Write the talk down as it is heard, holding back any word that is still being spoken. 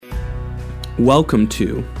Welcome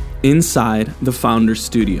to Inside the Founder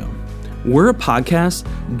Studio. We're a podcast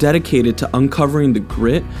dedicated to uncovering the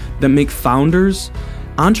grit that make founders,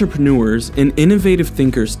 entrepreneurs, and innovative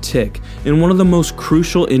thinkers tick in one of the most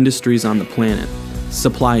crucial industries on the planet,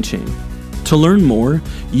 supply chain. To learn more,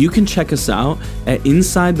 you can check us out at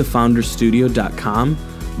insidethefounderstudio.com.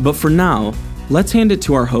 But for now, let's hand it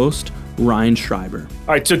to our host, Ryan Schreiber. All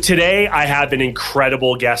right, so today I have an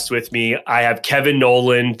incredible guest with me. I have Kevin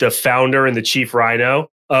Nolan, the founder and the chief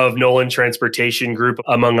rhino of Nolan Transportation Group,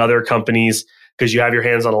 among other companies, because you have your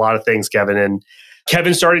hands on a lot of things, Kevin. And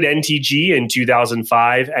Kevin started NTG in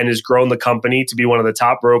 2005 and has grown the company to be one of the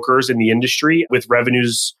top brokers in the industry with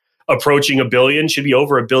revenues approaching $1 billion, should be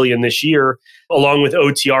over $1 billion this year, along with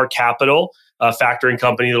OTR Capital, a factoring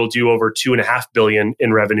company that will do over $2.5 billion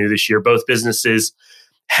in revenue this year. Both businesses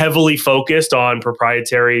heavily focused on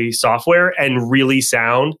proprietary software and really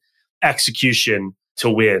sound execution to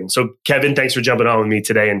win. So Kevin, thanks for jumping on with me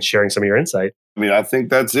today and sharing some of your insight. I think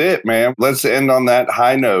that's it, man. Let's end on that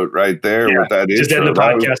high note right there with that just intro. end the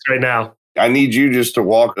podcast right now. I need you just to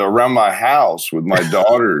walk around my house with my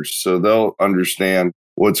daughters so they'll understand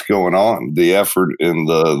what's going on, the effort and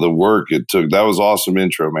the work it took. That was awesome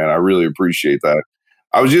intro, man. I really appreciate that.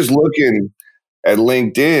 I was just looking at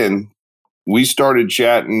LinkedIn. We started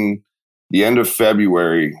chatting the end of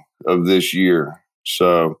February of this year.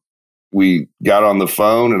 So we got on the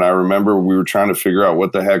phone and I remember we were trying to figure out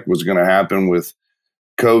what the heck was going to happen with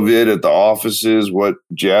COVID at the offices, what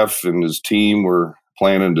Jeff and his team were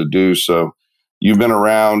planning to do. So you've been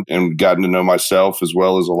around and gotten to know myself as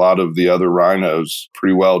well as a lot of the other rhinos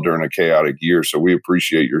pretty well during a chaotic year. So we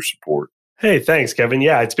appreciate your support. Hey, thanks, Kevin.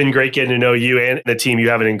 Yeah, it's been great getting to know you and the team. You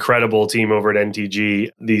have an incredible team over at NTG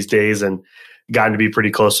these days and gotten to be pretty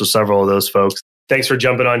close with several of those folks. Thanks for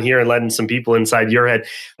jumping on here and letting some people inside your head.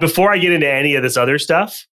 Before I get into any of this other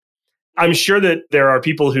stuff, I'm sure that there are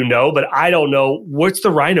people who know, but I don't know, what's the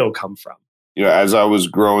rhino come from? You know, as I was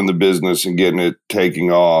growing the business and getting it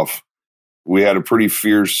taking off, we had a pretty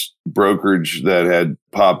fierce brokerage that had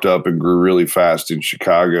popped up and grew really fast in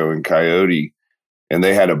Chicago and Coyote. And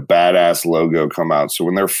they had a badass logo come out. So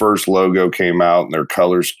when their first logo came out and their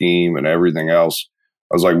color scheme and everything else,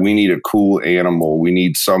 I was like, we need a cool animal. We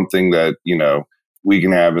need something that, you know, we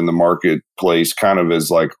can have in the marketplace kind of as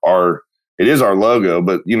like it is our logo,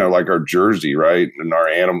 but, you know, like our jersey, right? And our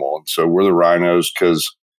animal. And so we're the rhinos because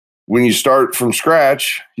when you start from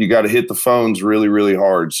scratch, you got to hit the phones really, really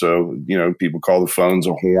hard. So, you know, people call the phones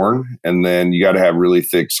a horn. And then you got to have really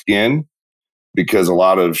thick skin because a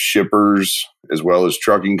lot of shippers as well as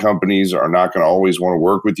trucking companies are not going to always want to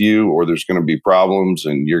work with you, or there's going to be problems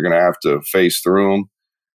and you're going to have to face through them.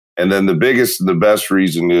 And then the biggest, the best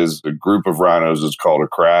reason is a group of rhinos is called a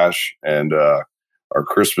crash. And our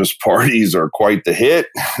Christmas parties are quite the hit.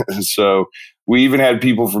 So we even had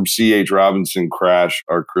people from C.H. Robinson crash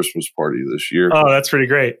our Christmas party this year. Oh, that's pretty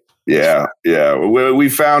great. Yeah. We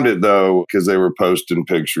found it, though, because they were posting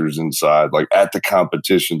pictures inside, like at the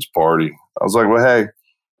competition's party. I was like, well, hey,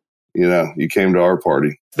 you know, you came to our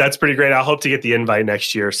party. That's pretty great. I hope to get the invite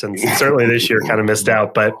next year, since certainly this year kind of missed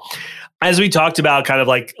out. But as we talked about kind of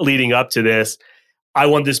like leading up to this, I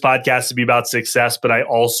want this podcast to be about success, but I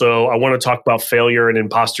want to talk about failure and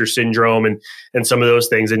imposter syndrome and some of those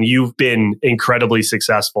things. And you've been incredibly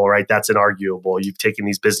successful, right? That's inarguable. You've taken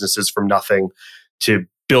these businesses from nothing to $1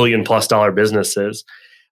 billion+ businesses.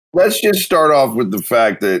 Let's just start off with the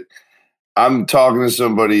fact that I'm talking to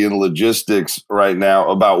somebody in logistics right now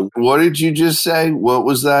about, what did you just say? What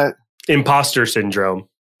was that? Imposter syndrome.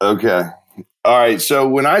 Okay. All right. So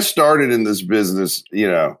when I started in this business, you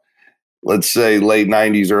know, let's say late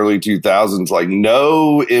 90s, early 2000s, like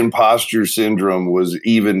no imposter syndrome was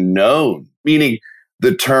even known, meaning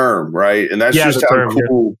the term, right? And that's just how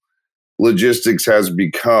cool logistics has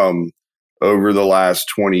become over the last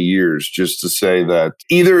 20 years, just to say that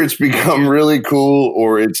either it's become really cool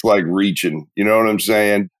or it's like reaching, you know what I'm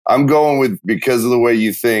saying? I'm going with, because of the way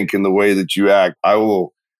you think and the way that you act, I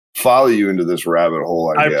will follow you into this rabbit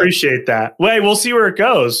hole. I appreciate that. Well, we'll see where it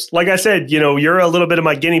goes. Like I said, you know, you're a little bit of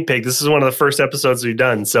my guinea pig. This is one of the first episodes we've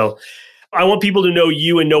done. So I want people to know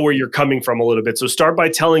you and know where you're coming from a little bit. So start by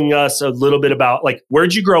telling us a little bit about, like,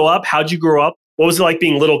 where'd you grow up? How'd you grow up? What was it like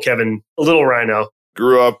being little Kevin, a little rhino?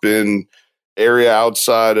 Grew up in area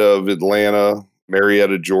outside of Atlanta,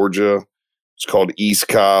 Marietta, Georgia. It's called East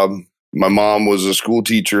Cobb. My mom was a school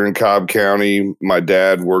teacher in Cobb County. My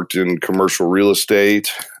dad worked in commercial real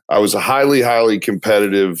estate. I was a highly, highly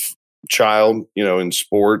competitive child, you know, in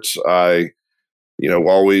sports. I, you know,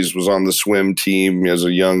 always was on the swim team as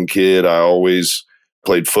a young kid. I always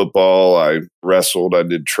played football. I wrestled. I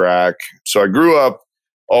did track. So I grew up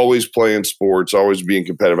always playing sports, always being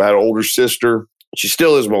competitive. I had an older sister. She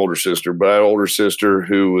still is my older sister, but I had an older sister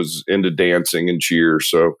who was into dancing and cheer.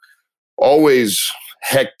 So always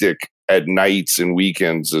hectic at nights and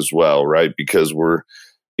weekends as well, right? Because we're,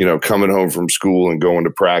 coming home from school and going to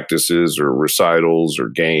practices or recitals or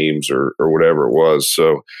games or whatever it was.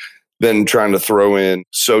 So then trying to throw in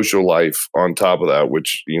social life on top of that,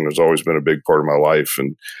 which, has always been a big part of my life.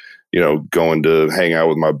 And, going to hang out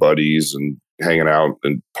with my buddies and hanging out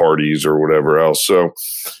in parties or whatever else. So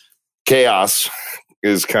chaos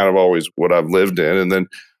is kind of always what I've lived in. And then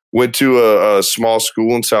went to a small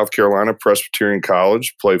school in South Carolina, Presbyterian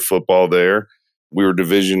College, played football there. We were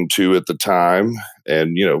Division II at the time,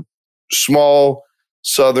 and, small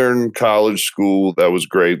Southern college school. That was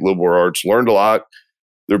great. Liberal arts, learned a lot.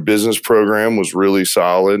 Their business program was really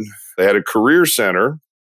solid. They had a career center.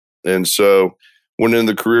 And so went in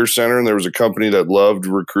the career center, and there was a company that loved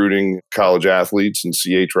recruiting college athletes, and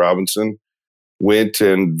C.H. Robinson. Went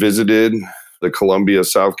and visited the Columbia,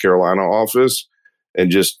 South Carolina office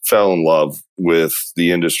and just fell in love with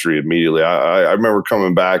the industry immediately. I remember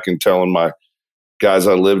coming back and telling my guys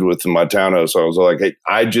I lived with in my townhouse, I was like, hey,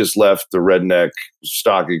 I just left the Redneck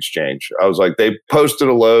Stock Exchange. I was like, they posted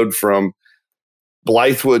a load from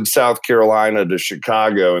Blythewood, South Carolina to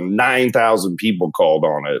Chicago, and 9,000 people called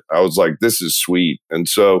on it. I was like, this is sweet. And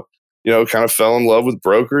so, kind of fell in love with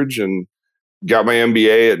brokerage and got my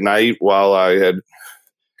MBA at night while I had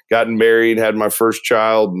gotten married, had my first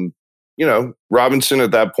child. And, Robinson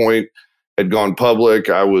at that point had gone public.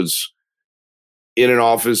 I was in an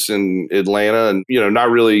office in Atlanta and,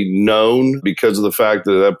 not really known because of the fact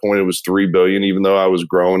that at that point it was $3 billion, even though I was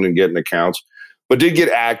growing and getting accounts, but did get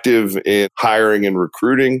active in hiring and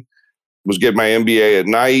recruiting. Was getting my MBA at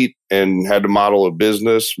night and had to model a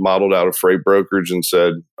business, modeled out a freight brokerage and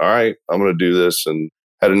said, all right, I'm going to do this, and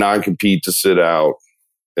had a non-compete to sit out.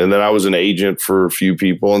 And then I was an agent for a few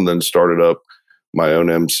people and then started up my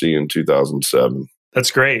own MC in 2007.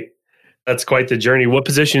 That's great. That's quite the journey. What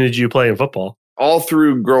position did you play in football? All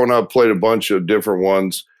through growing up, played a bunch of different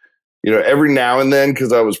ones. Every now and then,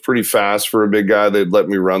 because I was pretty fast for a big guy, they'd let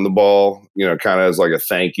me run the ball, kind of as like a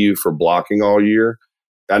thank you for blocking all year.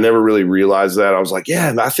 I never really realized that. I was like,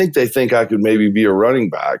 yeah, I think they think I could maybe be a running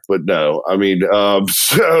back, but no. I mean,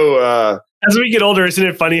 as we get older, isn't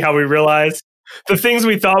it funny how we realize the things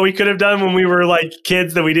we thought we could have done when we were like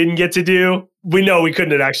kids that we didn't get to do? We know we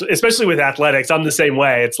couldn't have actually, especially with athletics. I'm the same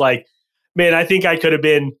way. It's like, man, I think I could have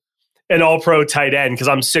been an all-pro tight end because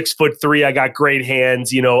I'm 6'3". I got great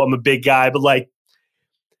hands. I'm a big guy, but like,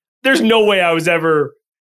 there's no way I was ever.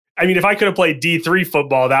 I mean, if I could have played D3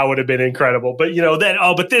 football, that would have been incredible. But then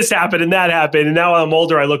but this happened and that happened, and now I'm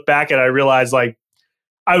older. I look back and I realize like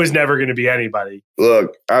I was never going to be anybody.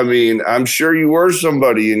 Look, I mean, I'm sure you were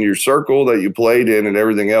somebody in your circle that you played in and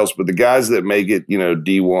everything else, but the guys that make it,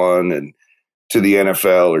 D1 and to the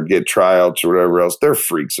NFL or get tryouts or whatever else, they're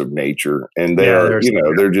freaks of nature. And they're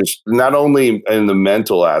just not only in the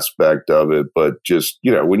mental aspect of it, but just,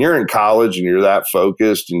 when you're in college and you're that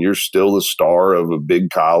focused and you're still the star of a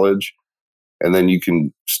big college, and then you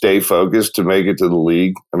can stay focused to make it to the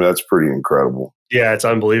league. I mean, that's pretty incredible. Yeah, it's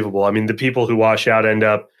unbelievable. I mean, the people who wash out end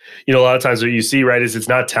up, a lot of times what you see, right, is it's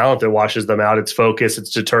not talent that washes them out. It's focus,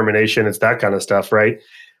 it's determination, it's that kind of stuff, right?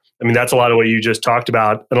 I mean, that's a lot of what you just talked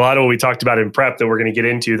about, and a lot of what we talked about in prep that we're going to get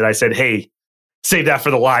into that I said, hey, save that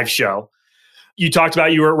for the live show. You talked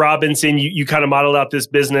about you were at Robinson. You kind of modeled out this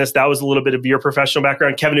business. That was a little bit of your professional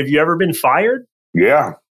background. Kevin, have you ever been fired?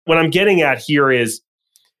 Yeah. What I'm getting at here is,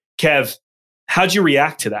 Kev, how'd you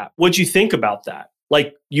react to that? What'd you think about that?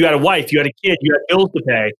 Like, you had a wife, you had a kid, you had bills to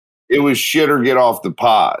pay. It was shit or get off the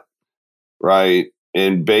pot, right?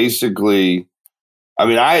 And basically, I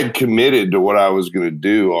mean, I had committed to what I was going to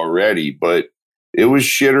do already, but it was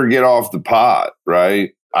shit or get off the pot,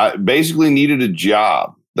 right? I basically needed a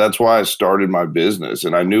job. That's why I started my business,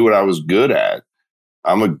 and I knew what I was good at.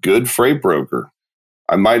 I'm a good freight broker.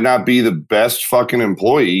 I might not be the best fucking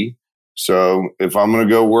employee. So if I'm going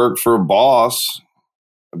to go work for a boss,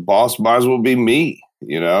 the boss might as well be me,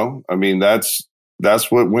 I mean, that's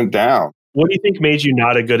what went down. What do you think made you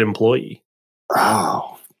not a good employee?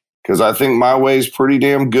 Oh, because I think my way's pretty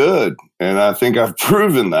damn good. And I think I've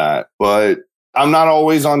proven that. But I'm not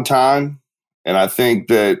always on time. And I think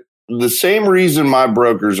that the same reason my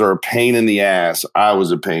brokers are a pain in the ass, I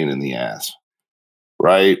was a pain in the ass.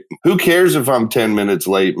 Right? Who cares if I'm 10 minutes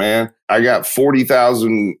late, man? I got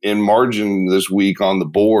 40,000 in margin this week on the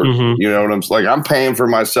board. Mm-hmm. You know what I'm saying? I'm paying for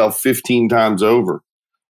myself 15 times over.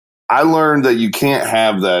 I learned that you can't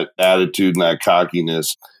have that attitude and that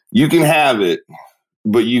cockiness. You can have it,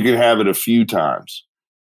 but you can have it a few times.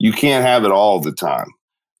 You can't have it all the time.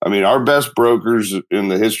 I mean, our best brokers in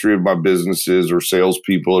the history of my businesses or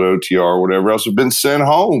salespeople at OTR or whatever else have been sent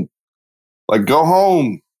home. Like, go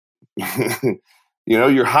home.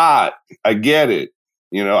 You're hot. I get it.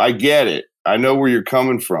 I get it. I know where you're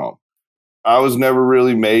coming from. I was never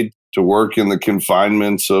really made to work in the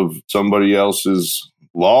confinements of somebody else's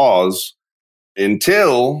laws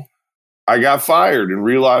until I got fired and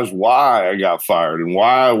realized why I got fired and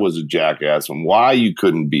why I was a jackass and why you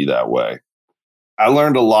couldn't be that way. I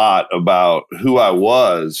learned a lot about who I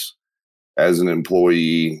was as an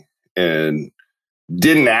employee and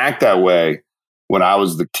didn't act that way when I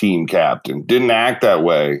was the team captain. Didn't act that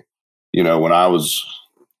way, when I was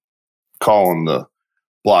calling the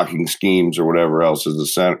blocking schemes or whatever else as the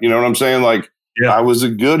center. You know what I'm saying? Like, yeah. I was a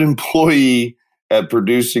good employee at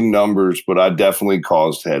producing numbers, but I definitely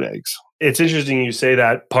caused headaches. It's interesting you say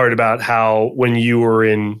that part about how when you were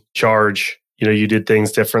in charge, you did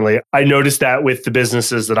things differently. I noticed that with the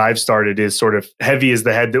businesses that I've started is sort of heavy is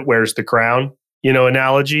the head that wears the crown,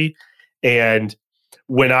 analogy. And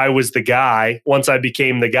when I was the guy, once I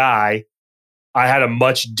became the guy, I had a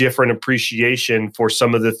much different appreciation for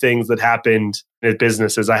some of the things that happened at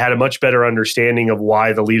businesses. I had a much better understanding of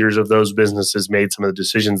why the leaders of those businesses made some of the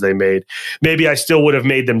decisions they made. Maybe I still would have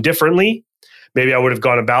made them differently. Maybe I would have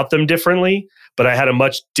gone about them differently, but I had a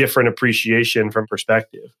much different appreciation from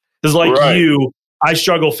perspective. Because like right. You, I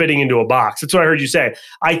struggle fitting into a box. That's what I heard you say.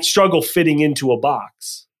 I struggle fitting into a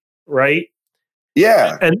box, right?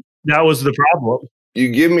 Yeah. And that was the problem. You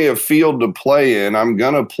give me a field to play in, I'm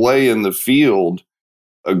going to play in the field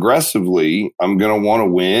aggressively. I'm going to want to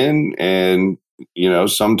win. And,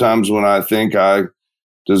 sometimes when I think I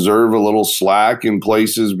deserve a little slack in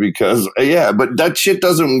places because, but that shit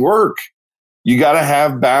doesn't work. You got to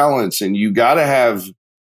have balance and you got to have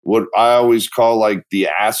what I always call like the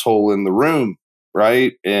asshole in the room,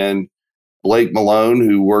 right? And Blake Malone,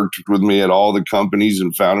 who worked with me at all the companies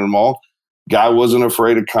and founded them all, guy wasn't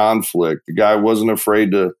afraid of conflict. The guy wasn't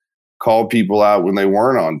afraid to call people out when they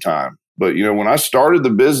weren't on time. But, when I started the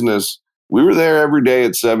business, we were there every day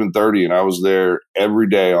at 7:30 and I was there every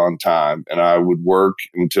day on time. And I would work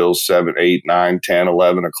until 7, 8, 9, 10,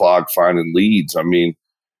 11 o'clock finding leads. I mean,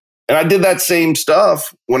 and I did that same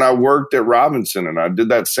stuff when I worked at Robinson, and I did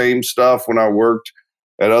that same stuff when I worked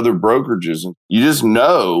at other brokerages. And you just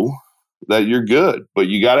know that you're good, but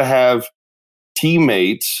you got to have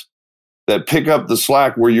teammates that pick up the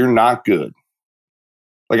slack where you're not good.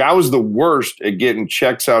 Like I was the worst at getting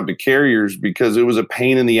checks out to carriers because it was a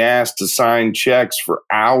pain in the ass to sign checks for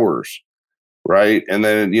hours, right? And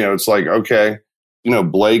then, it's like, okay,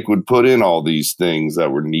 Blake would put in all these things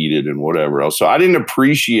that were needed and whatever else. So I didn't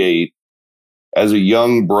appreciate as a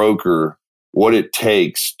young broker what it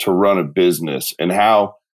takes to run a business and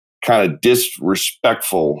how kind of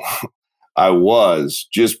disrespectful I was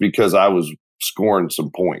just because I was scoring some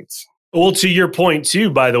points. Well, to your point too,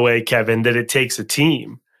 by the way, Kevin, that it takes a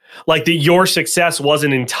team. Like that your success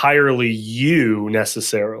wasn't entirely you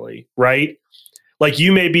necessarily, right? Like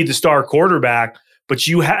you may be the star quarterback, but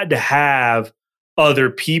you had to have other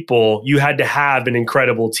people. You had to have an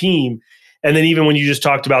incredible team. And then even when you just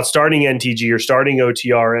talked about starting NTG or starting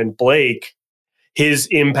OTR and Blake, his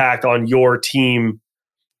impact on your team,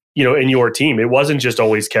 in your team, it wasn't just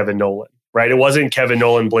always Kevin Nolan, right? It wasn't Kevin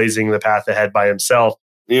Nolan blazing the path ahead by himself.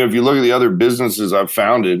 If you look at the other businesses I've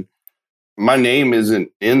founded, my name isn't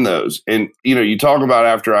in those. And, you talk about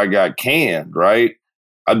after I got canned, right?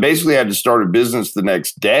 I basically had to start a business the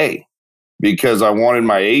next day because I wanted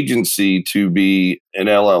my agency to be an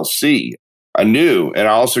LLC. I knew, and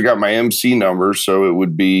I also got my MC number, so it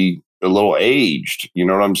would be a little aged, you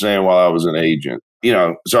know what I'm saying, while I was an agent.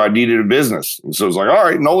 So I needed a business. And so it was like, all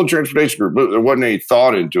right, Nolan Transportation Group. But there wasn't any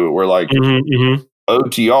thought into it. We're like,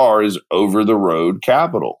 OTR is over the road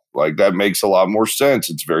capital. Like that makes a lot more sense.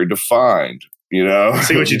 It's very defined,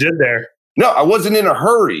 See what you did there. No, I wasn't in a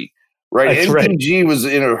hurry. Right. That's NTG was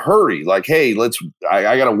in a hurry. Like, hey,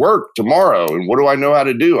 I got to work tomorrow. And what do I know how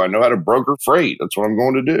to do? I know how to broker freight. That's what I'm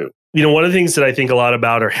going to do. One of the things that I think a lot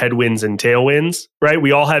about are headwinds and tailwinds, right?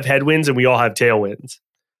 We all have headwinds and we all have tailwinds.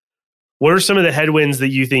 What are some of the headwinds that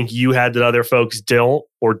you think you had that other folks don't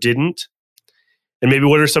or didn't? And maybe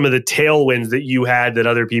what are some of the tailwinds that you had that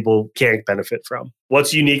other people can't benefit from?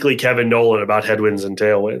 What's uniquely Kevin Nolan about headwinds and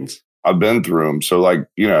tailwinds? I've been through them. So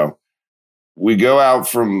we go out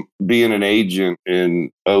from being an agent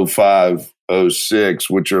in 05, 06,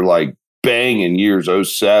 which are like banging years,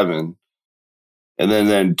 07. And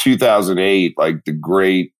then 2008, like the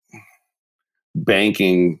great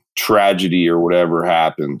banking tragedy or whatever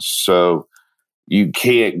happens. So you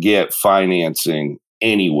can't get financing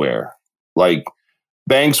anywhere. Like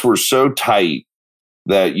banks were so tight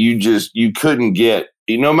that you couldn't get,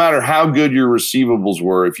 no matter how good your receivables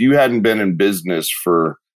were, if you hadn't been in business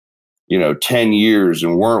for 10 years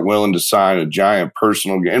and weren't willing to sign a giant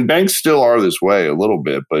personal, and banks still are this way a little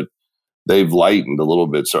bit, but they've lightened a little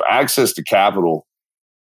bit. So access to capital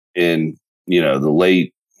in, the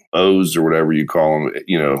late O's or whatever you call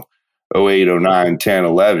them, 08, 09, 10,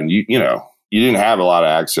 11, you didn't have a lot of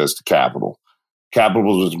access to capital.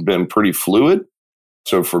 Capital has been pretty fluid.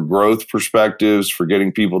 So for growth perspectives, for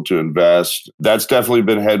getting people to invest, that's definitely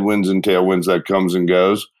been headwinds and tailwinds that comes and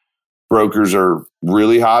goes. Brokers are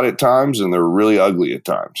really hot at times and they're really ugly at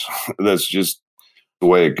times. That's just the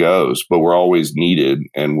way it goes. But we're always needed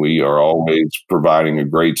and we are always providing a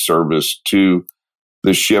great service to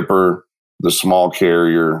the shipper, the small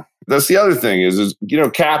carrier. That's the other thing is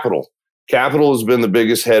capital. Capital has been the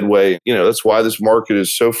biggest headway. That's why this market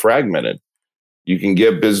is so fragmented. You can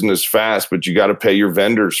get business fast, but you got to pay your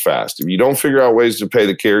vendors fast. If you don't figure out ways to pay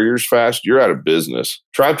the carriers fast, you're out of business.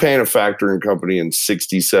 Try paying a factoring company in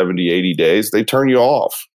 60, 70, 80 days. They turn you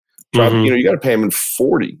off. You got to pay them in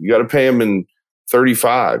 40. You got to pay them in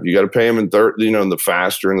 35. You got to pay them in 30, and the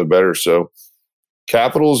faster and the better. So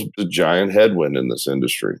capital is a giant headwind in this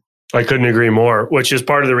industry. I couldn't agree more, which is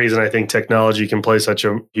part of the reason I think technology can play such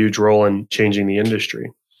a huge role in changing the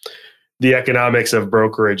industry. The economics of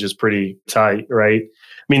brokerage is pretty tight, right?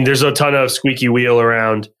 I mean, there's a ton of squeaky wheel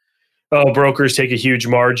around, brokers take a huge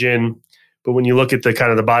margin. But when you look at the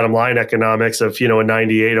kind of the bottom line economics of, a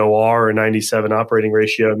 98 OR or 97 operating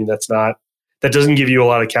ratio, I mean, that doesn't give you a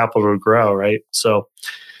lot of capital to grow, right? So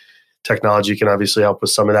technology can obviously help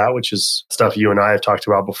with some of that, which is stuff you and I have talked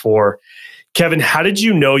about before. Kevin, how did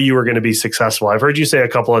you know you were going to be successful? I've heard you say a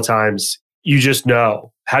couple of times, you just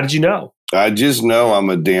know. How did you know? I just know I'm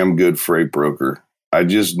a damn good freight broker. I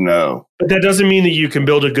just know. But that doesn't mean that you can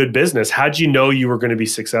build a good business. How'd you know you were going to be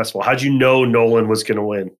successful? How'd you know Nolan was going to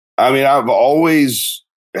win? I mean, I've always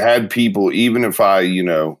had people, even if I,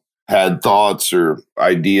 had thoughts or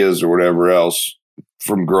ideas or whatever else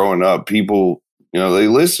from growing up, people, they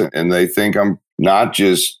listen and they think I'm not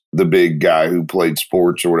just the big guy who played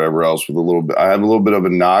sports or whatever else with I have a little bit of a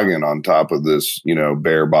noggin on top of this,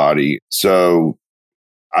 bare body. So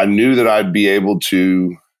I knew that I'd be able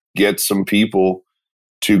to get some people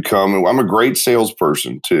to come. And I'm a great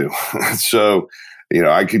salesperson too. So,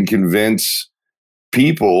 I can convince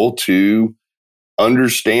people to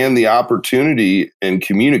understand the opportunity and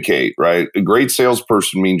communicate, right? A great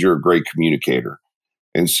salesperson means you're a great communicator.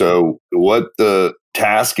 And so what the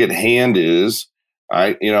task at hand is,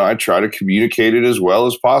 I try to communicate it as well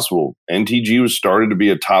as possible. NTG was started to be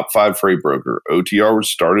a top 5 freight broker. OTR was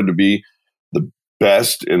started to be the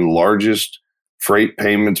best and largest freight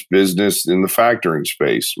payments business in the factoring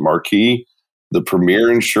space. Marquis, the premier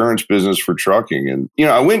insurance business for trucking. And,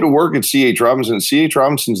 I went to work at C.H. Robinson. C.H.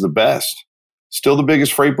 Robinson's the best, still the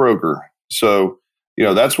biggest freight broker. So,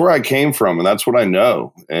 that's where I came from and that's what I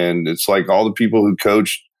know. And it's like all the people who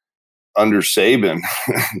coached under Saban,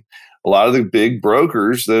 a lot of the big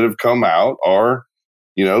brokers that have come out are,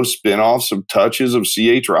 spinoffs of touches of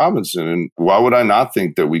C.H. Robinson. And why would I not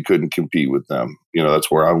think that we couldn't compete with them? That's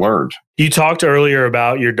where I learned. You talked earlier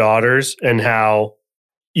about your daughters and how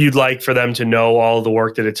you'd like for them to know all the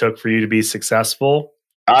work that it took for you to be successful.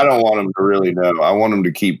 I don't want them to really know. I want them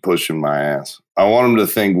to keep pushing my ass. I want them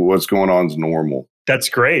to think what's going on is normal. That's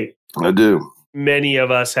great. I do. Many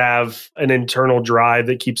of us have an internal drive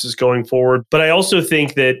that keeps us going forward. But I also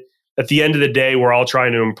think that at the end of the day, we're all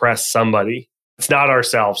trying to impress somebody. It's not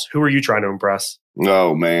ourselves. Who are you trying to impress?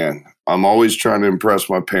 Oh, man. I'm always trying to impress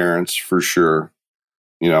my parents for sure.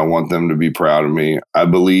 I want them to be proud of me. I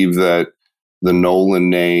believe that the Nolan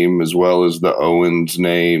name, as well as the Owens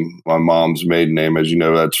name, my mom's maiden name, as you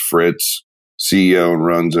know, that's Fritz, CEO and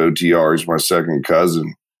runs OTR. He's my second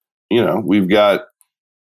cousin. We've got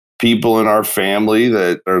people in our family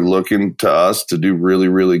that are looking to us to do really,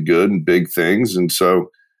 really good and big things. And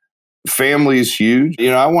so family is huge.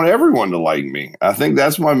 I want everyone to like me. I think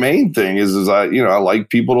that's my main thing is I like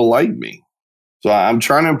people to like me. So I'm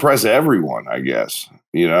trying to impress everyone, I guess.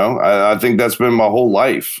 I think that's been my whole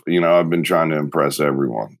life. I've been trying to impress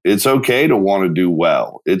everyone. It's okay to want to do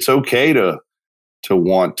well. It's okay to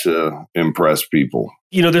want to impress people.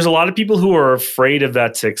 There's a lot of people who are afraid of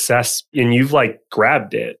that success and you've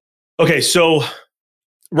grabbed it. Okay, so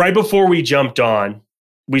right before we jumped on,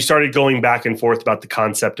 we started going back and forth about the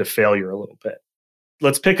concept of failure a little bit.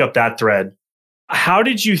 Let's pick up that thread. How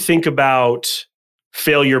did you think about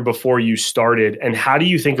failure before you started? And how do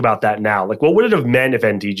you think about that now? What would it have meant if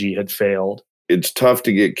NTG had failed? It's tough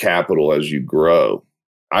to get capital as you grow.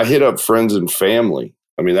 I hit up friends and family.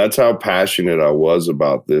 I mean, that's how passionate I was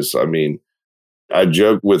about this. I mean, I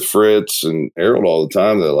joke with Fritz and Harold all the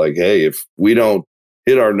time that like, hey, if we don't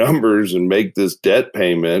hit our numbers and make this debt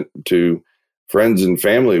payment to friends and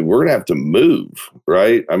family, we're going to have to move,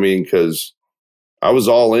 right? I mean, because I was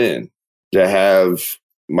all in to have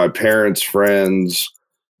my parents' friends,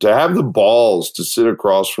 to have the balls to sit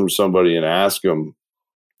across from somebody and ask them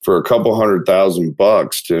for a couple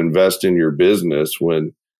 $100,000 to invest in your business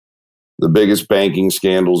when the biggest banking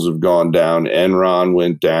scandals have gone down. Enron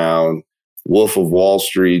went down. Wolf of Wall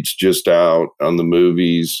Street's just out on the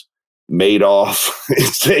movies. Madoff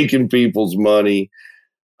is taking people's money.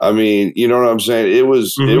 I mean, you know what I'm saying? It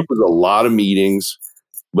was a lot of meetings,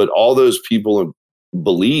 but all those people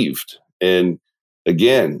believed. And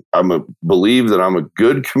again, believe that I'm a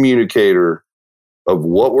good communicator of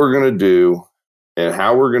what we're going to do and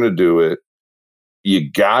how we're going to do it.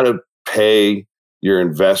 You got to pay your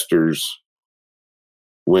investors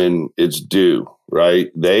when it's due,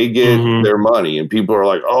 right? They get their money, and people are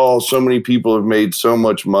like, oh, so many people have made so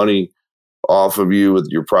much money off of you with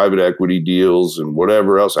your private equity deals and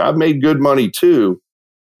whatever else. I've made good money too,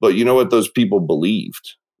 but you know what? Those people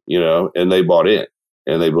believed, and they bought in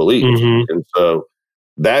and they believed. And so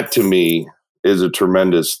that to me is a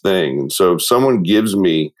tremendous thing. And so if someone gives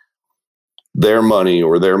me their money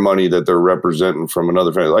or their money that they're representing from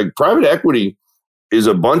another family, like private equity is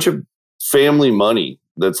a bunch of family money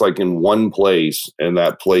that's like in one place, and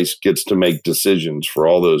that place gets to make decisions for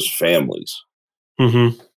all those families.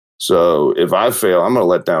 So if I fail, I'm going to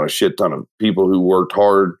let down a shit ton of people who worked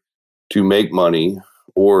hard to make money,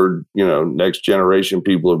 or, next generation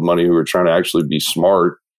people of money who are trying to actually be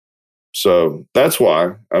smart. So that's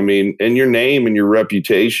why, I mean, and your name and your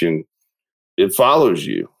reputation, it follows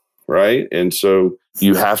you, right? And so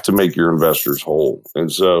you have to make your investors whole.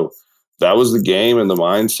 And so that was the game and the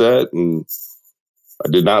mindset. And I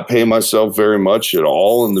did not pay myself very much at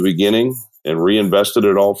all in the beginning and reinvested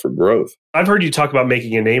it all for growth. I've heard you talk about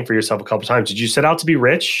making a name for yourself a couple of times. Did you set out to be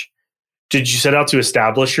rich? Did you set out to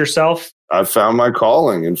establish yourself? I found my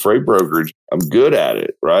calling in freight brokerage. I'm good at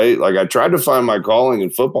it, right? Like I tried to find my calling in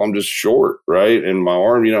football. I'm just short, right? And my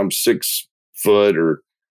arm, I'm 6 foot, or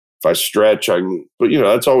if I stretch, but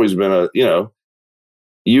that's always been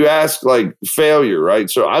you ask like failure, right?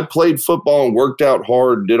 So I played football and worked out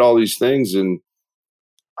hard, did all these things, and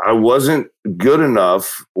I wasn't good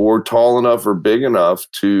enough or tall enough or big enough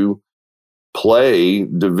to play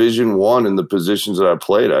Division I in the positions that I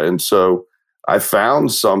played at. And so I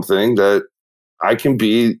found something that I can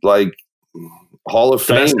be like Hall of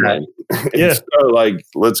Fame. Yeah. So like,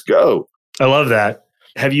 let's go. I love that.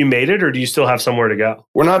 Have you made it, or do you still have somewhere to go?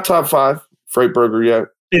 We're not top 5 freight broker yet.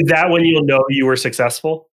 Is that when you'll know you were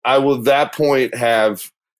successful? I will at that point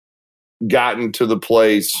have gotten to the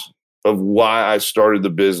place of why I started the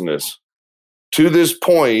business. To this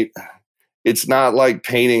point, it's not like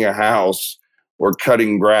painting a house or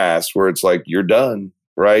cutting grass where it's like you're done,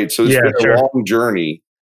 right? So it's been a long journey.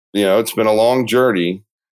 It's been a long journey.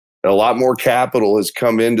 And a lot more capital has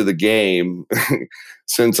come into the game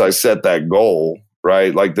since I set that goal,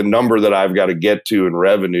 right? Like the number that I've got to get to in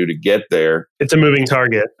revenue to get there. It's a moving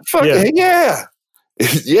target. Yeah.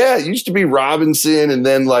 Yeah, it used to be Robinson and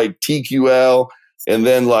then like TQL and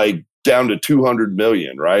then like down to 200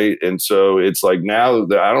 million, right? And so it's like now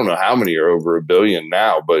that I don't know how many are over $1 billion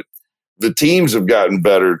now, but the teams have gotten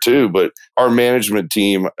better too. But our management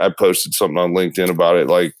team, I posted something on LinkedIn about it.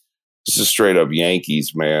 Like, this is straight up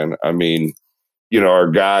Yankees, man. I mean, our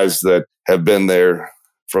guys that have been there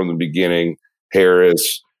from the beginning,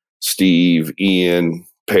 Harris, Steve, Ian,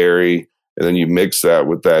 Perry, and then you mix that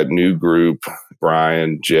with that new group,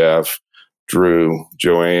 Brian, Jeff, Drew,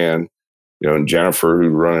 Joanne, and Jennifer, who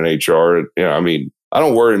run an HR. I mean, I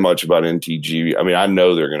don't worry much about NTG. I mean, I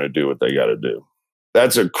know they're going to do what they got to do.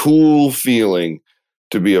 That's a cool feeling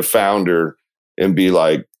to be a founder and be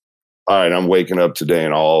like, all right, I'm waking up today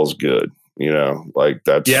and all's good. Like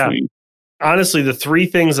that's sweet. Honestly, the 3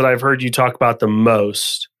 things that I've heard you talk about the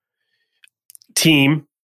most: team,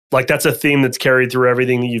 like that's a theme that's carried through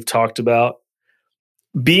everything that you've talked about.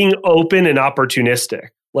 Being open and opportunistic.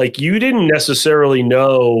 Like you didn't necessarily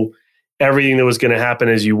know everything that was going to happen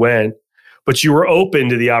as you went, but you were open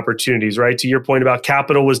to the opportunities, right? To your point about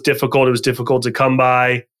capital was difficult. It was difficult to come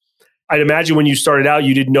by. I'd imagine when you started out,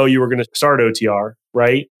 you didn't know you were going to start OTR,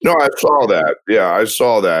 right? No, I saw that. Yeah, I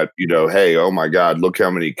saw that. Hey, oh my God, look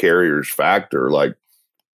how many carriers factor. Like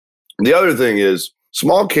the other thing is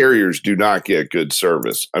small carriers do not get good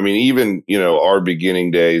service. I mean, even, our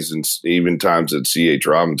beginning days and even times at C.H.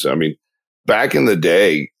 Robinson, I mean, back in the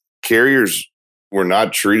day, carriers were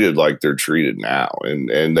not treated like they're treated now.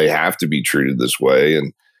 And they have to be treated this way.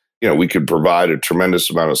 And we could provide a tremendous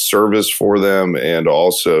amount of service for them. And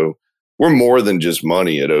also, we're more than just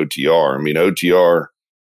money at OTR. I mean, OTR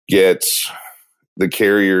gets the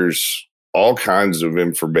carriers all kinds of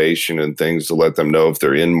information and things to let them know if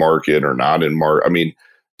they're in market or not in market. I mean,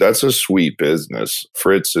 that's a sweet business.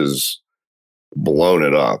 Fritz has blown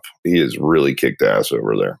it up. He has really kicked ass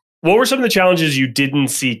over there. What were some of the challenges you didn't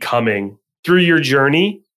see coming through your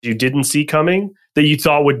journey, you didn't see coming, that you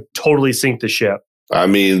thought would totally sink the ship? I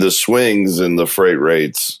mean, the swings in the freight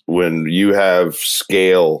rates, when you have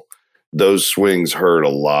scale, those swings hurt a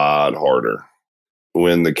lot harder.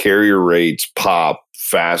 When the carrier rates pop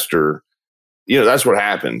faster, that's what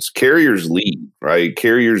happens. Carriers lead, right?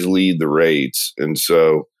 Carriers lead the rates. And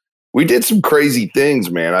so we did some crazy things,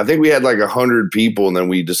 man. I think we had like 100 people, and then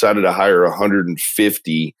we decided to hire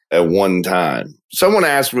 150 at one time. Someone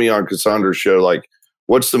asked me on Cassandra's show, like,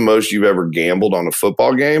 what's the most you've ever gambled on a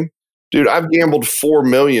football game? Dude, I've gambled $4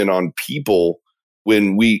 million on people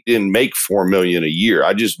when we didn't make $4 million a year.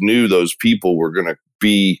 I just knew those people were going to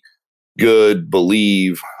be good,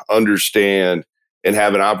 believe, understand, and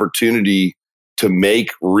have an opportunity to make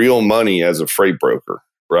real money as a freight broker,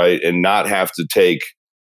 right? And not have to take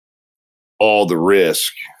all the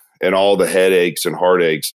risk and all the headaches and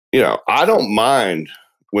heartaches. I don't mind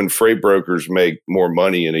when freight brokers make more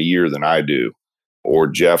money in a year than I do, or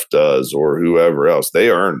Jeff does, or whoever else. They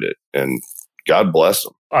earned it, and God bless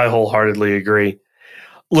them. I wholeheartedly agree.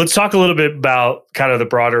 Let's talk a little bit about kind of the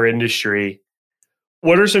broader industry.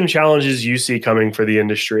 What are some challenges you see coming for the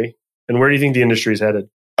industry, and where do you think the industry is headed?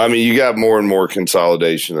 I mean, you got more and more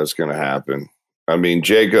consolidation that's going to happen. I mean,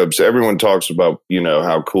 Jacobs, everyone talks about,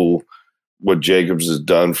 how cool what Jacobs has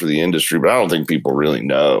done for the industry, but I don't think people really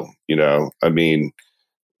know, I mean,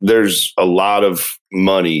 there's a lot of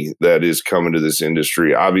money that is coming to this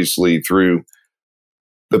industry. Obviously, through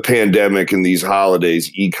the pandemic and these holidays,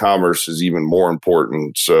 e-commerce is even more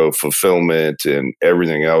important. So fulfillment and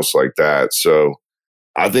everything else like that. So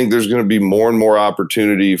I think there's going to be more and more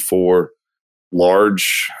opportunity for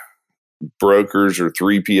large brokers or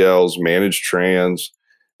 3PLs, managed trans.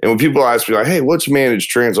 And when people ask me, like, hey, what's managed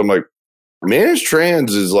trans? I'm like, managed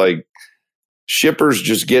trans is like shippers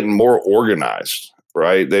just getting more organized,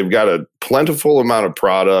 right? They've got a plentiful amount of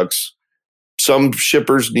products. Some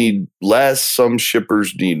shippers need less, some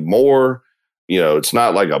shippers need more. It's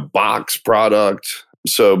not like a box product.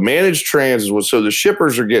 So managed trans is so the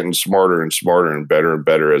shippers are getting smarter and smarter and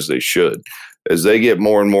better as they should, as they get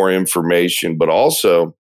more and more information. But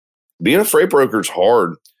also, being a freight broker is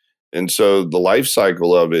hard. And so the life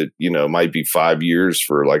cycle of it, might be 5 years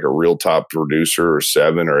for like a real top producer, or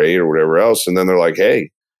 7 or 8 or whatever else. And then they're like, hey,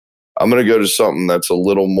 I'm going to go to something that's a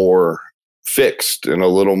little more fixed and a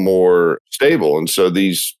little more stable. And so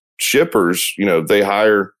these shippers, they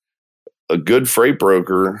hire a good freight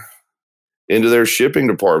broker into their shipping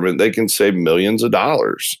department, they can save millions of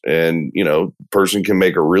dollars. And, person can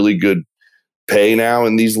make a really good pay now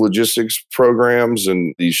in these logistics programs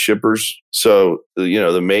and these shippers. So,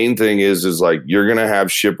 the main thing is like, you're going to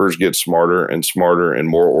have shippers get smarter and smarter and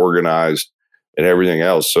more organized and everything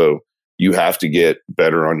else. So you have to get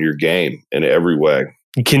better on your game in every way.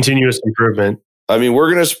 Continuous improvement. I mean,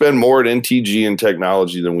 we're going to spend more at NTG in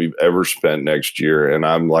technology than we've ever spent next year. And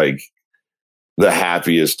I'm like the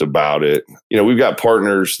happiest about it. We've got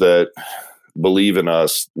partners that believe in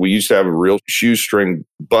us. We used to have a real shoestring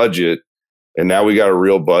budget, and now we got a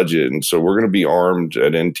real budget. And so we're going to be armed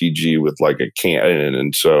at NTG with like a cannon.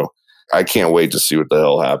 And so I can't wait to see what the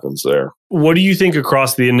hell happens there. What do you think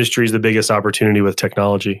across the industry is the biggest opportunity with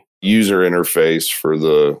technology? User interface for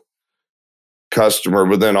the customer,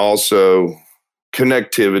 but then also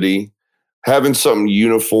connectivity, having something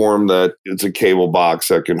uniform that it's a cable box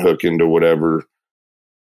that can hook into whatever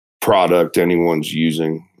product anyone's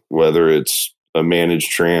using, whether it's a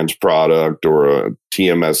managed trans product or a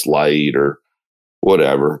TMS Lite or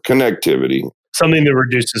whatever. Connectivity. Something that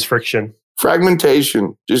reduces friction.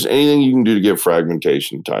 Fragmentation. Just anything you can do to get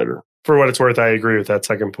fragmentation tighter. For what it's worth, I agree with that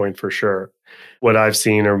second point for sure. What I've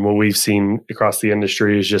seen, or what we've seen across the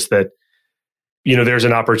industry, is just that, there's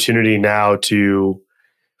an opportunity now to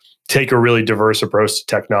take a really diverse approach to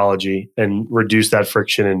technology and reduce that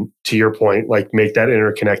friction. And to your point, like make that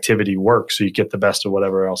interconnectivity work so you get the best of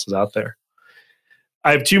whatever else is out there.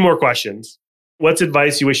 I have 2 more questions. What's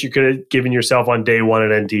advice you wish you could have given yourself on day one at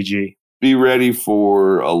NTG? Be ready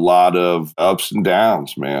for a lot of ups and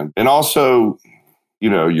downs, man. And also,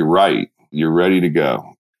 you're right. You're ready to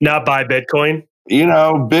go. Not buy Bitcoin?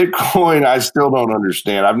 Bitcoin, I still don't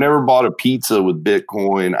understand. I've never bought a pizza with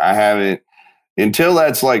Bitcoin. I haven't until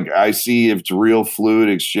that's like, I see if it's real fluid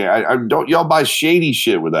exchange. I don't, y'all buy shady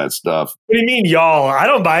shit with that stuff. What do you mean, y'all? I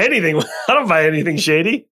don't buy anything. I don't buy anything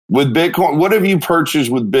shady. With Bitcoin, what have you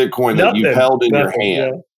purchased with Bitcoin that you've held in your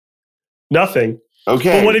hand? Yeah. Nothing.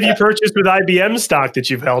 Okay. But what have you purchased with IBM stock that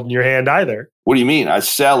you've held in your hand either? What do you mean? I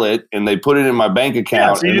sell it and they put it in my bank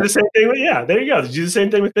account. Yeah, so you do the same thing with, there you go. You do the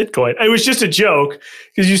same thing with Bitcoin. It was just a joke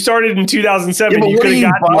because you started in 2007. Yeah, you what are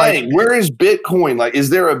you buying? Where is Bitcoin? Like,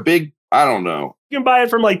 is there a big, I don't know. You can buy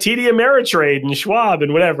it from like TD Ameritrade and Schwab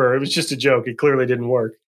and whatever. It was just a joke. It clearly didn't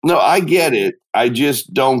work. No, I get it. I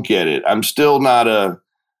just don't get it. I'm still not a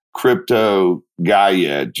crypto guy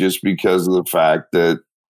yet, just because of the fact that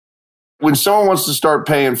when someone wants to start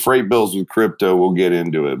paying freight bills with crypto, we'll get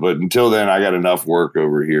into it. But until then, I got enough work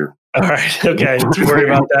over here. All right. Okay. Don't worry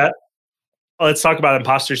about that. Let's talk about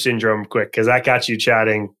imposter syndrome quick, because that got you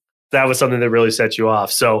chatting. That was something that really set you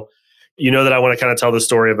off. So, you know that I want to kind of tell the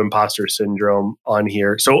story of imposter syndrome on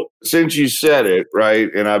here. So, since you said it, right,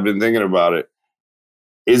 and I've been thinking about it,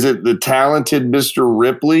 is it the talented Mr.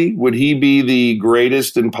 Ripley? Would he be the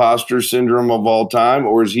greatest imposter syndrome of all time,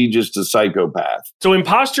 or is he just a psychopath? So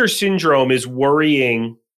imposter syndrome is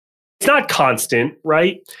worrying. It's not constant,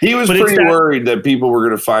 right? He was pretty worried that people were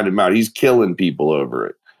going to find him out. He's killing people over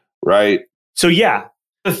it, right? So yeah,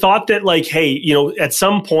 the thought that like, hey, at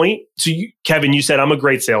some point, Kevin, you said, I'm a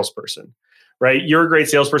great salesperson, right? You're a great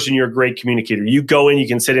salesperson. You're a great communicator. You go in, you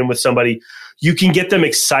can sit in with somebody. You can get them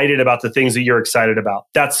excited about the things that you're excited about.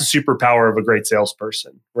 That's the superpower of a great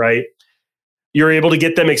salesperson, right? You're able to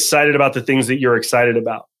get them excited about the things that you're excited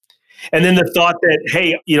about. And then the thought that,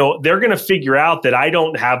 hey, they're going to figure out that I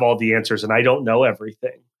don't have all the answers and I don't know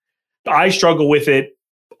everything. I struggle with it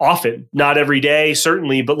often, not every day,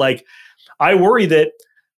 certainly, but like I worry that,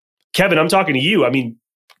 Kevin, I'm talking to you. I mean,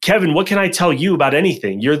 Kevin, what can I tell you about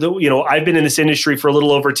anything? I've been in this industry for a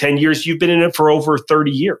little over 10 years. You've been in it for over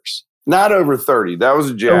 30 years. Not over 30. That was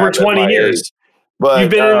a jab. Over 20 years. Age. But you've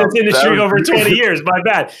been in this industry over 20 years. My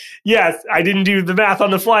bad. Yes, I didn't do the math on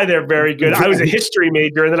the fly there very good. I was a history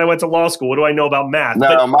major and then I went to law school. What do I know about math?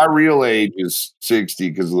 No, my real age is 60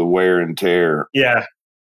 because of the wear and tear. Yeah.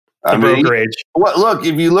 Broker age. Well, look,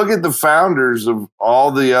 if you look at the founders of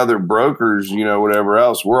all the other brokers, whatever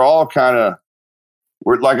else, we're all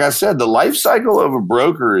we're like I said, the life cycle of a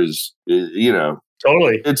broker is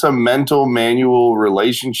totally. It's a mental manual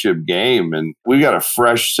relationship game. And we got a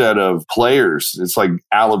fresh set of players. It's like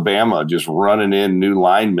Alabama just running in new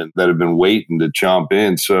linemen that have been waiting to chomp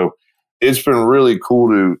in. So it's been really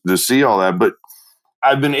cool to see all that. But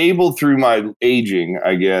I've been able through my aging,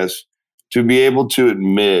 I guess, to be able to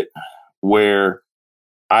admit where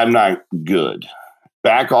I'm not good.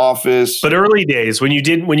 Back office. But early days when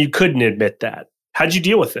you couldn't admit that, how'd you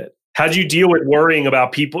deal with it? How'd you deal with worrying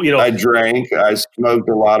about people? I drank, I smoked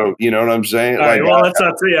a lot of, you know what I'm saying? All right, well, that's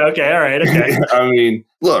not, yeah, okay, all right, okay. I mean,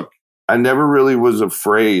 look, I never really was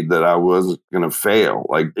afraid that I was going to fail,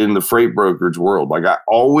 like in the freight brokerage world. Like I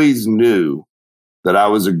always knew that I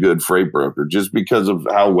was a good freight broker just because of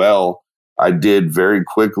how well I did very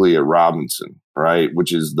quickly at Robinson, right?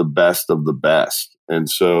 Which is the best of the best. And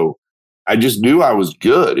so I just knew I was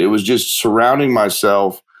good. It was just surrounding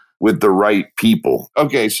myself with the right people.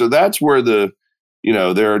 Okay, so that's where there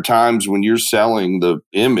are times when you're selling the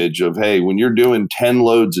image of, hey, when you're doing 10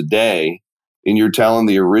 loads a day and you're telling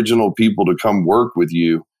the original people to come work with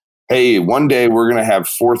you, hey, one day we're going to have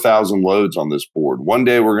 4,000 loads on this board. One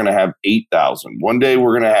day we're going to have 8,000. One day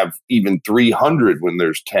we're going to have even 300 when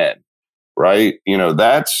there's 10, right?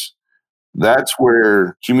 That's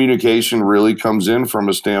where communication really comes in from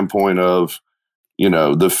a standpoint of,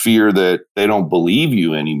 the fear that they don't believe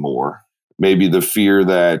you anymore. Maybe the fear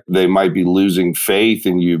that they might be losing faith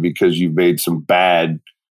in you because you've made some bad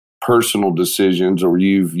personal decisions or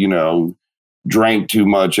you've, drank too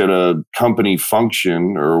much at a company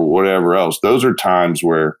function or whatever else. Those are times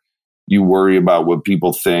where you worry about what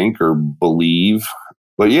people think or believe.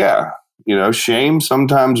 But yeah, shame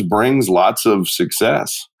sometimes brings lots of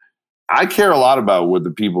success. I care a lot about what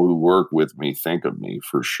the people who work with me think of me,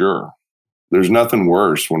 for sure. There's nothing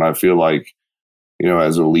worse when I feel like,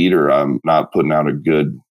 as a leader, I'm not putting out a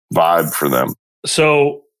good vibe for them.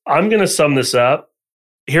 So I'm going to sum this up.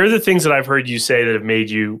 Here are the things that I've heard you say that have made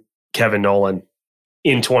you Kevin Nolan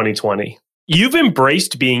in 2020. You've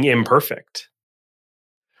embraced being imperfect.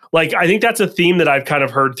 Like, I think that's a theme that I've kind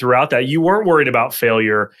of heard throughout that. You weren't worried about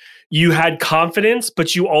failure. You had confidence,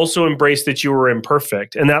 but you also embraced that you were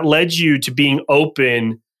imperfect. And that led you to being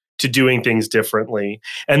open to doing things differently.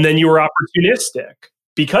 And then you were opportunistic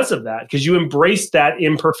because of that, because you embraced that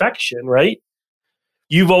imperfection, right?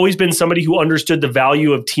 You've always been somebody who understood the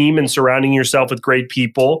value of team and surrounding yourself with great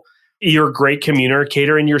people. you're a great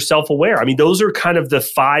communicator and you're self-aware. I mean, those are kind of the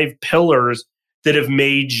 5 pillars that have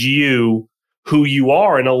made you who you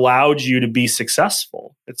are and allowed you to be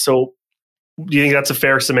successful. And so, do you think that's a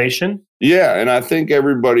fair summation? Yeah. And I think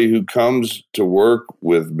everybody who comes to work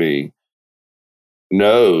with me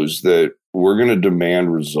knows that we're going to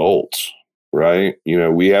demand results, right? You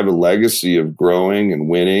know, we have a legacy of growing and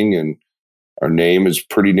winning, and our name is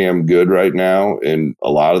pretty damn good right now in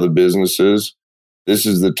a lot of the businesses. This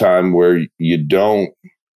is the time where you don't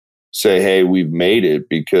say, hey, we've made it,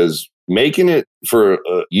 because making it for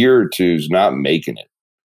a year or two is not making it.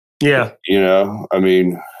 Yeah. You know, I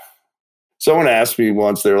mean, someone asked me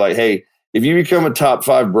once, they're like, hey, if you become a top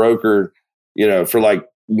 5 broker, you know, for like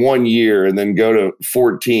 1 year and then go to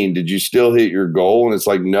 14, did you still hit your goal? And it's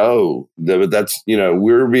like, no, but that's, you know,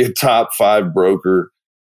 we're going to be a top 5 broker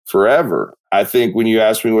forever. I think when you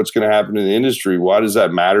ask me what's going to happen in the industry, why does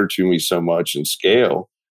that matter to me so much in scale,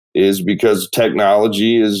 is because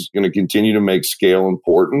technology is going to continue to make scale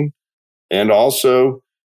important. And also,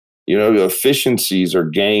 you know, the efficiencies are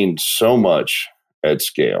gained so much at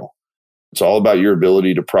scale. It's all about your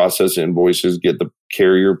ability to process invoices, get the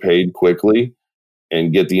carrier paid quickly,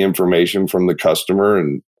 and get the information from the customer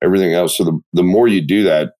and everything else. So the more you do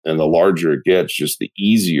that and the larger it gets, just the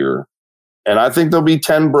easier. And I think there'll be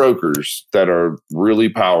 10 brokers that are really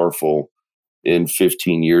powerful in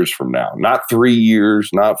 15 years from now. Not 3 years,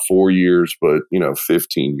 not 4 years, but, you know,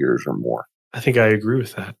 15 years or more. I think I agree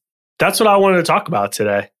with that. That's what I wanted to talk about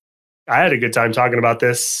today. I had a good time talking about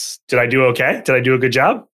this. Did I do okay? Did I do a good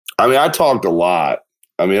job? I mean, I talked a lot.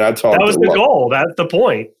 That was the goal. That's the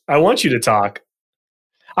point. I want you to talk.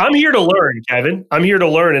 I'm here to learn, Kevin. I'm here to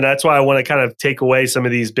learn. And that's why I want to kind of take away some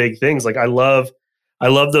of these big things. Like I love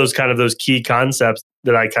those key concepts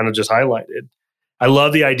that I kind of just highlighted. I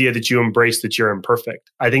love the idea that you embrace that you're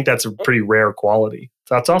imperfect. I think that's a pretty rare quality.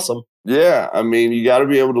 So that's awesome. Yeah. I mean, you got to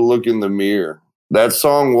be able to look in the mirror. That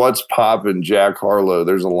song, What's Poppin', Jack Harlow,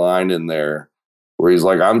 there's a line in there where he's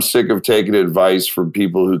like, I'm sick of taking advice from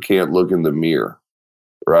people who can't look in the mirror.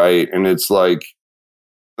 Right. And it's like,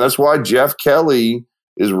 that's why Jeff Kelly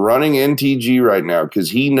is running NTG right now,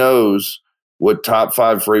 because he knows what top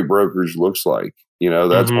 5 freight brokers looks like. You know,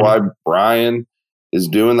 that's why Brian is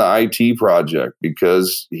doing the IT project,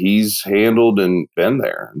 because he's handled and been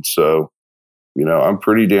there. And so, you know, I'm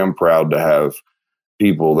pretty damn proud to have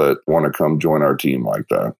people that want to come join our team like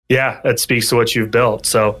that. Yeah, that speaks to what you've built.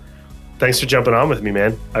 So thanks for jumping on with me,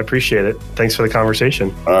 man. I appreciate it. Thanks for the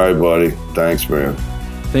conversation. All right, buddy. Thanks, man.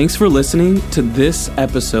 Thanks for listening to this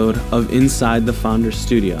episode of Inside the Founder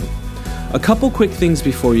Studio. A couple quick things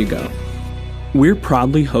before you go. We're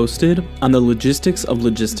proudly hosted on the Logistics of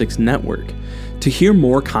Logistics Network. To hear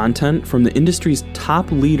more content from the industry's top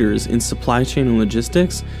leaders in supply chain and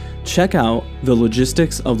logistics, check out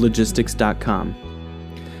thelogisticsoflogistics.com.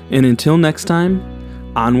 And until next time,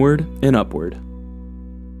 onward and upward.